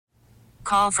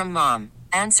Call from mom.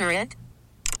 Answer it.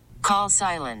 Call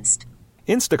silenced.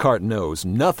 Instacart knows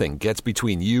nothing gets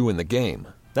between you and the game.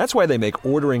 That's why they make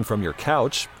ordering from your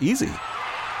couch easy.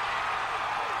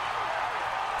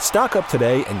 Stock up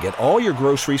today and get all your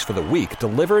groceries for the week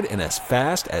delivered in as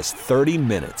fast as 30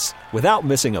 minutes without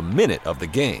missing a minute of the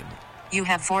game. You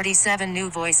have 47 new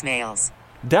voicemails.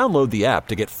 Download the app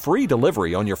to get free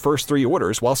delivery on your first 3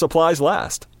 orders while supplies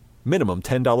last. Minimum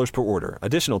 $10 per order.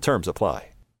 Additional terms apply.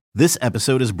 This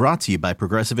episode is brought to you by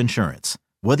Progressive Insurance.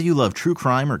 Whether you love true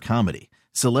crime or comedy,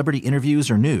 celebrity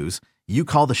interviews or news, you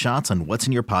call the shots on what's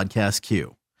in your podcast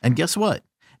queue. And guess what?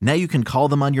 Now you can call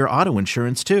them on your auto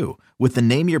insurance too with the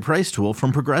Name Your Price tool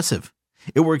from Progressive.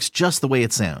 It works just the way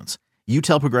it sounds. You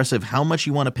tell Progressive how much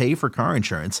you want to pay for car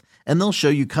insurance, and they'll show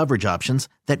you coverage options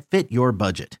that fit your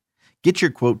budget. Get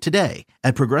your quote today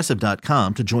at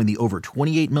Progressive.com to join the over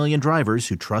 28 million drivers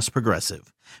who trust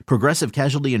Progressive. Progressive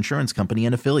Casualty Insurance Company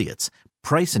and Affiliates.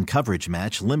 Price and coverage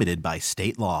match limited by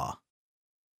state law.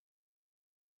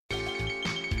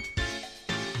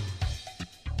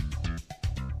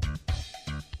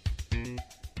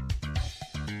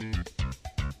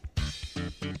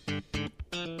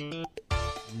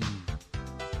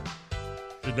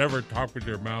 Should never talk with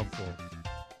your mouth full.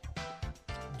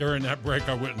 During that break,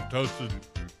 I went and toasted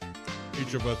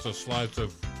each of us a slice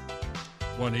of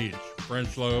one each,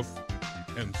 French loaf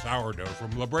and sourdough from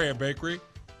La Brea Bakery.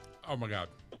 Oh, my God.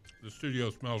 The studio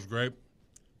smells great,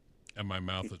 and my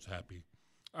mouth is happy.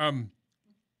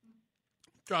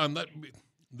 John,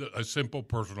 a simple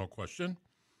personal question.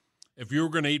 If you were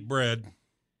going to eat bread,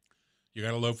 you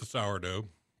got a loaf of sourdough,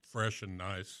 fresh and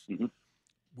nice. Mm-hmm.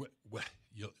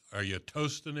 Are you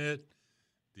toasting it?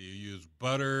 Do you use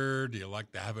butter? Do you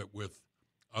like to have it with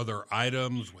other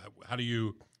items?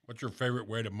 What's your favorite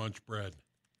way to munch bread?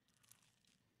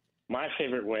 My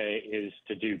favorite way is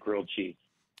to do grilled cheese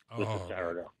with the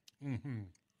sourdough. Mm-hmm.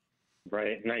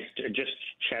 Right? Nice, just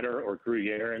cheddar or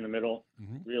Gruyere in the middle.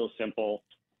 Mm-hmm. Real simple.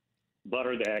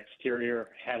 Butter the exterior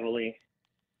heavily.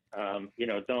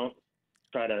 Don't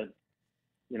try to,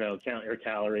 count your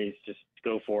calories. Just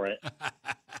go for it.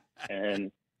 and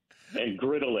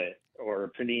griddle it.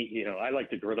 Or panini, I like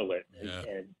to griddle it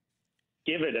and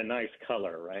give it a nice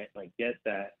color, right? Like get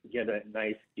a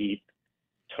nice deep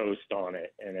toast on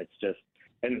it, and it's just.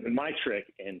 And my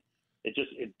trick, and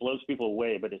it blows people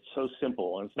away, but it's so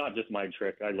simple, and it's not just my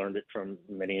trick. I learned it from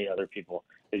many other people.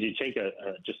 Is you take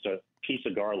just a piece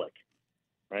of garlic,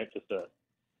 right? Just a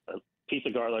piece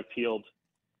of garlic peeled,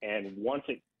 and once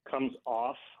it comes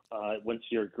off, once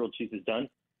your grilled cheese is done.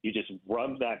 You just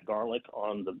rub that garlic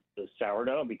on the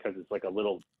sourdough because it's like a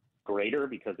little grater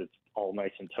because it's all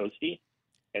nice and toasty,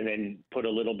 and then put a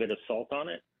little bit of salt on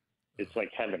it. It's like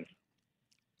heaven.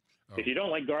 Oh. If you don't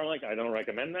like garlic, I don't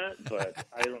recommend that, but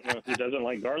I don't know who doesn't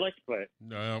like garlic, but...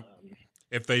 No.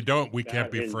 If they don't, we can't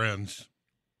be friends.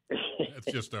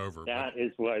 It's just over. That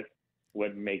is what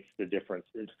makes the difference.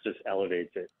 It just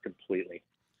elevates it completely.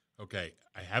 Okay.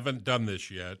 I haven't done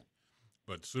this yet,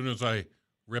 but as soon as I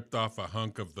ripped off a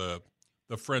hunk of the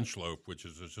French loaf, which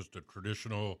is just a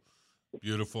traditional,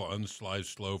 beautiful,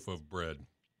 unsliced loaf of bread.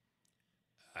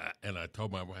 And I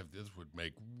told my wife this would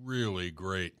make really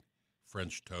great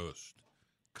French toast.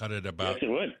 Cut it about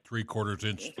 3/4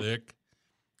 inch thick.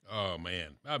 Oh,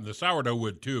 man. The sourdough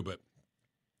would too, but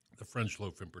the French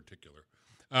loaf in particular.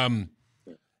 I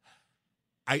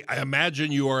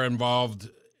imagine you are involved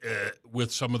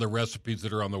with some of the recipes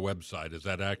that are on the website. Is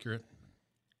that accurate?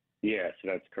 Yes,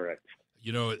 that's correct.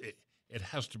 It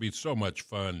has to be so much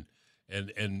fun.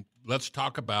 And let's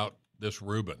talk about this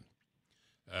Reuben,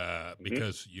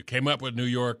 because you came up with New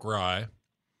York rye.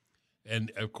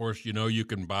 And, of course, you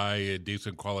can buy a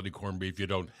decent quality corned beef. You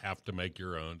don't have to make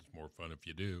your own. It's more fun if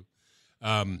you do.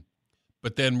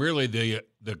 But then really the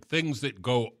things that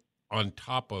go on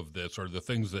top of this, or the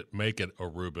things that make it a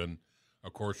Reuben,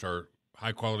 of course, are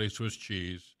high-quality Swiss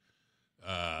cheese,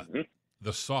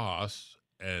 the sauce,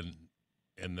 and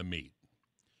the meat.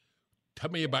 Tell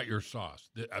me about your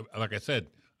sauce. Like I said,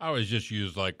 I always just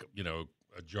use a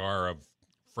jar of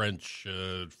French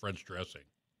dressing.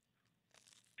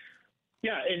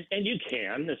 Yeah, and you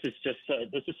can. This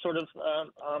is sort of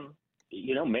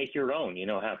make your own.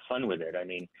 Have fun with it. I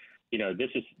mean,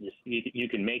 you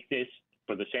can make this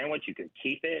for the sandwich. You can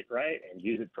keep it right and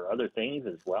use it for other things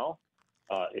as well,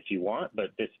 if you want.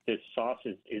 But this sauce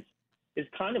is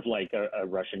kind of like a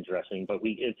Russian dressing, but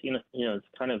it's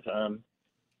kind of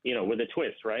with a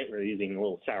twist, right? We're using a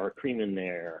little sour cream in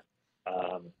there.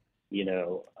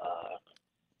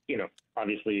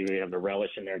 Obviously we have the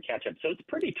relish in there, ketchup. So it's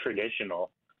pretty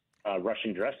traditional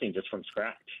Russian dressing just from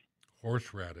scratch.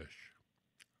 Horseradish.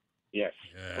 Yes.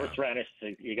 Yeah. Horseradish,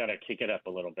 you got to kick it up a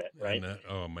little bit, right?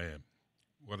 Oh man,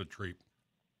 what a treat!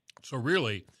 So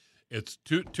really, it's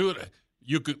two.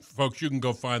 You can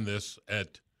go find this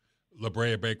at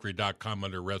LaBreaBakery.com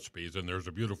under recipes, and there's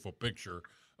a beautiful picture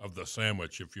of the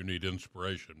sandwich if you need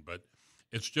inspiration. But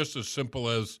it's just as simple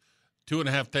as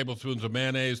 2.5 tablespoons of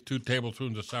mayonnaise, 2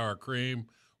 tablespoons of sour cream,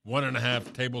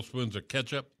 1.5 tablespoons of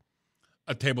ketchup,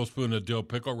 a tablespoon of dill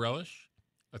pickle relish,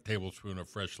 a tablespoon of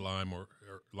fresh lime or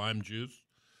lime juice,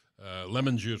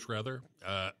 lemon juice rather,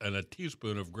 and a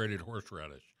teaspoon of grated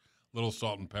horseradish. Little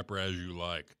salt and pepper as you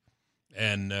like.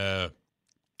 And,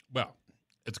 well,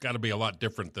 it's got to be a lot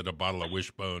different than a bottle of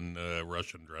Wishbone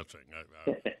Russian dressing.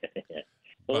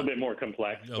 A little bit more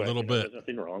complex. A little bit. There's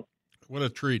nothing wrong. What a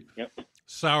treat. Yep.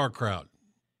 Sauerkraut.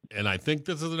 And I think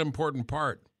this is an important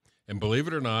part. And believe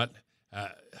it or not,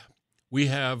 we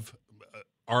have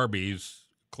Arby's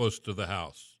close to the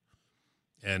house.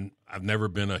 And I've never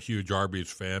been a huge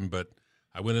Arby's fan, but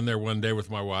I went in there one day with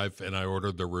my wife and I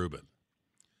ordered the Reuben.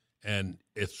 And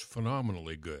it's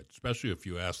phenomenally good, especially if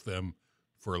you ask them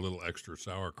for a little extra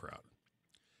sauerkraut.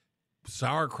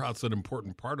 Sauerkraut's an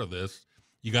important part of this.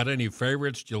 You got any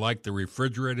favorites? Do you like the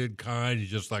refrigerated kind? You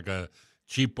just like a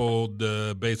cheap old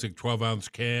basic 12-ounce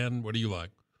can? What do you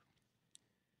like?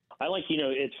 I like,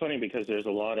 it's funny because there's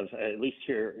a lot of, at least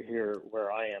here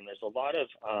where I am, there's a lot of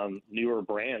newer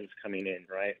brands coming in,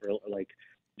 right? Like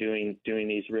doing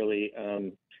these really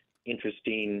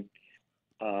interesting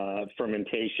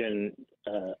fermentation,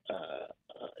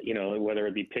 whether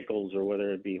it be pickles or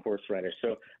whether it be horseradish.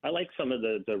 So I like some of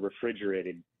the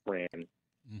refrigerated brand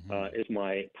is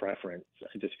my preference.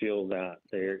 I just feel that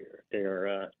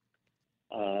they're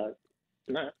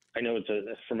not. I know it's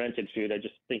a fermented food. I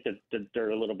just think that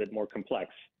they're a little bit more complex,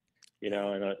 and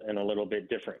a little bit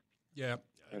different. Yeah.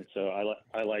 And so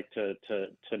I like to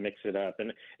mix it up,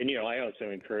 and I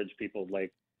also encourage people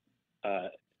like,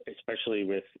 especially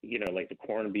with like the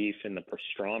corned beef and the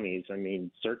pastrami's. I mean,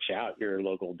 search out your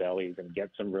local delis and get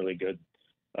some really good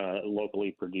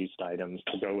locally produced items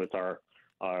to go with our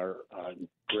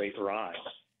great rye.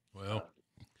 Well,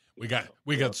 we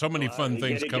got so many fun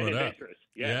things coming up.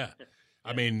 Yeah.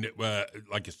 I mean,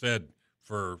 like you said,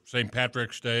 for St.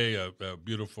 Patrick's Day, a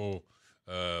beautiful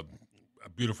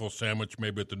sandwich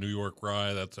maybe at the New York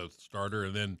Rye. That's a starter.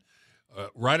 And then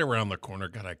right around the corner,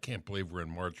 God, I can't believe we're in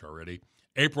March already.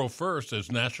 April 1st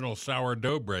is National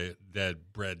Sourdough Bread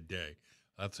Day.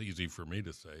 That's easy for me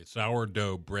to say.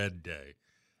 Sourdough Bread Day.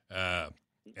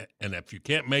 And if you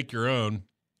can't make your own,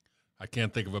 I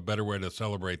can't think of a better way to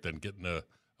celebrate than getting a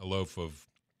loaf of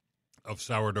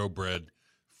sourdough bread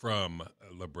from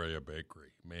La Brea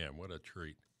Bakery. Man, what a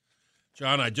treat.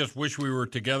 John, I just wish we were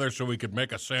together so we could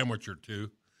make a sandwich or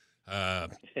two.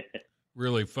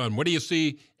 Really fun. What do you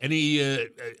see? Have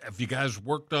you guys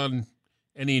worked on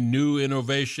any new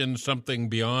innovation, something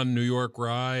beyond New York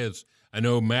Rye? As I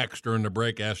know Max during the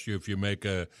break asked you if you make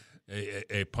a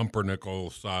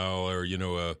pumpernickel style or,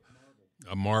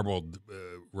 a marbled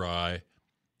rye.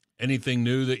 Anything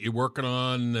new that you're working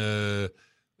on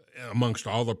amongst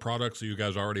all the products that you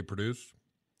guys already produce?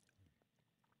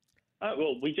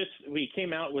 Well, we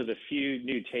came out with a few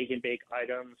new take and bake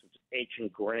items,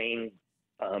 ancient grain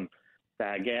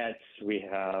baguettes. We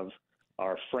have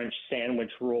our French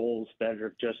sandwich rolls that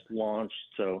are just launched.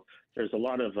 So there's a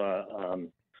lot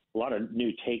of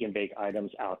new take and bake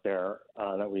items out there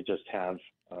that we just have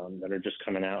that are just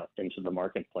coming out into the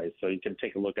marketplace. So you can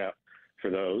take a look out for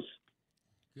those.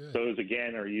 Good. Those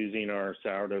again are using our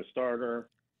sourdough starter.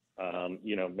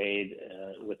 Made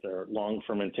with our long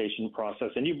fermentation process.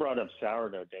 And you brought up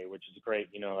Sourdough Day, which is great.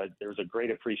 There was a great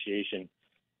appreciation,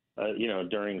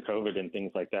 during COVID and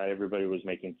things like that. Everybody was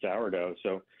making sourdough.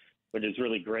 So what is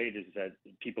really great is that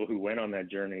people who went on that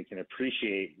journey can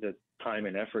appreciate the time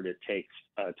and effort it takes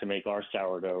to make our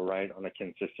sourdough, right, on a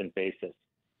consistent basis.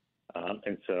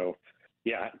 And so,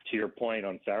 yeah, to your point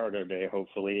on Sourdough Day,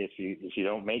 hopefully if you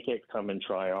don't make it, come and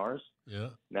try ours. Yeah.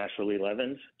 Naturally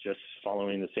leavened, just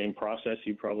following the same process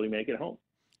you probably make at home.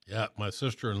 Yeah, my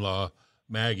sister-in-law,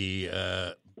 Maggie,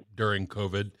 during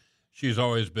COVID, she's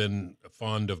always been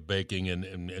fond of baking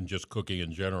and just cooking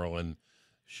in general, and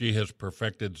she has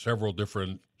perfected several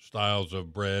different styles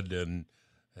of bread and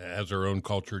has her own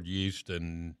cultured yeast,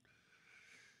 and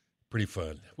pretty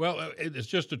fun. Well, it's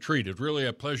just a treat. It's really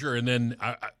a pleasure. And then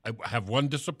I have one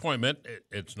disappointment.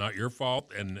 It's not your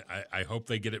fault, and I hope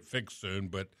they get it fixed soon,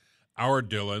 but our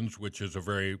Dillon's, which is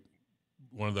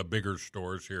one of the bigger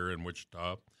stores here in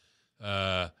Wichita,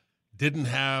 didn't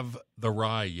have the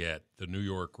rye yet, the New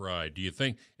York Rye. Do you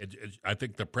think? I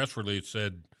think the press release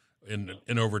said in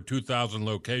over 2,000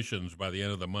 locations by the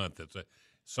end of the month.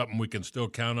 something we can still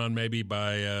count on maybe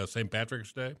by St.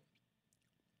 Patrick's Day?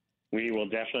 We will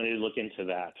definitely look into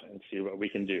that and see what we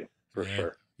can do, for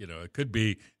sure. You know, it could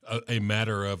be a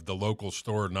matter of the local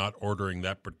store not ordering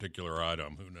that particular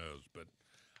item. Who knows? But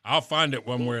I'll find it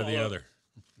one way or the other.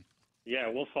 Yeah,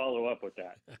 we'll follow up with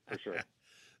that, for sure.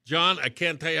 John, I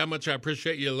can't tell you how much I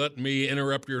appreciate you letting me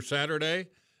interrupt your Saturday.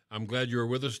 I'm glad you were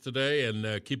with us today,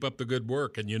 and keep up the good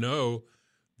work. And, you know,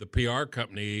 the PR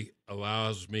company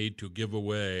allows me to give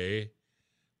away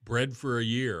bread for a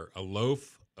year, a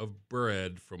loaf of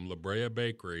bread from La Brea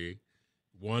Bakery,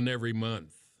 one every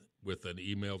month with an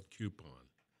emailed coupon.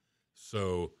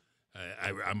 So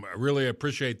I really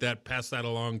appreciate that. Pass that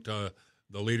along to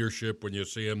the leadership when you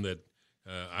see them. That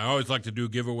I always like to do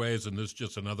giveaways, and this is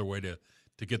just another way to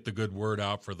get the good word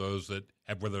out for those that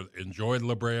have whether enjoyed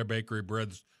La Brea Bakery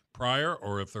breads prior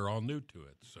or if they're all new to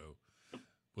it. So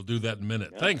we'll do that in a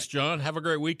minute. Yeah. Thanks, John. Have a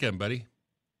great weekend, buddy.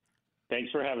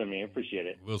 Thanks for having me. I appreciate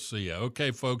it. We'll see you. Okay,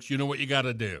 folks, you know what you got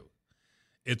to do.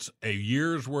 It's a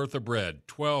year's worth of bread,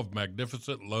 12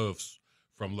 magnificent loaves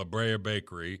from La Brea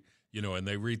Bakery, you know, and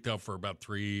they retail for about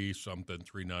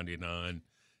 $3.99.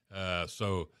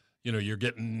 So, you know, you're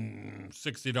getting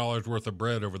 $60 worth of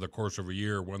bread over the course of a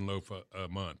year, one loaf a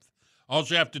month. All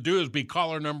you have to do is be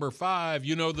caller number 5.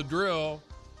 You know the drill.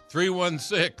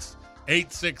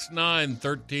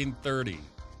 316-869-1330.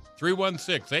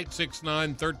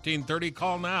 316-869-1330.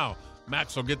 Call now.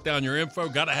 Max will get down your info.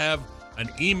 Got to have an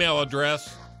email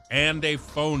address and a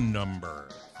phone number.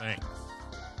 Thanks.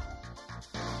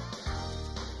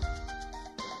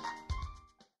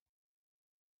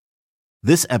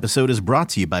 This episode is brought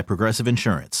to you by Progressive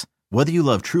Insurance. Whether you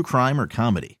love true crime or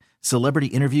comedy, celebrity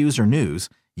interviews or news,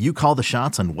 you call the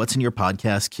shots on what's in your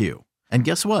podcast queue. And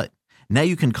guess what? Now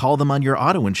you can call them on your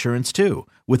auto insurance too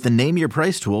with the Name Your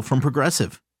Price tool from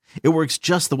Progressive. It works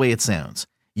just the way it sounds.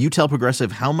 You tell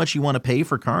Progressive how much you want to pay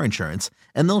for car insurance,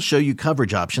 and they'll show you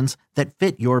coverage options that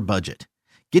fit your budget.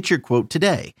 Get your quote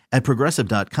today at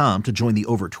Progressive.com to join the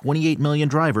over 28 million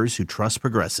drivers who trust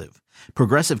Progressive.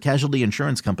 Progressive Casualty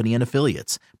Insurance Company and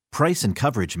Affiliates. Price and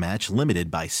coverage match limited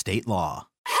by state law.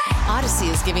 Odyssey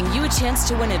is giving you a chance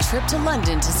to win a trip to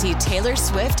London to see Taylor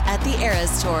Swift at the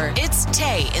Eras Tour. It's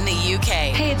Tay in the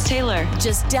UK. Hey, it's Taylor.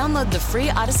 Just download the free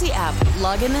Odyssey app,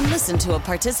 log in and listen to a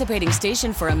participating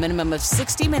station for a minimum of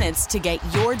 60 minutes to get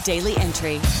your daily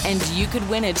entry. And you could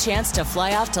win a chance to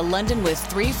fly off to London with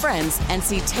 3 friends and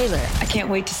see Taylor. I can't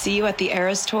wait to see you at the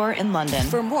Eras Tour in London.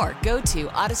 For more, go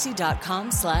to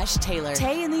odyssey.com/Taylor.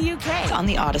 Tay in the UK. It's on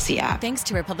the Odyssey app. Thanks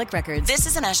to Republic Records. This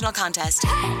is a national contest.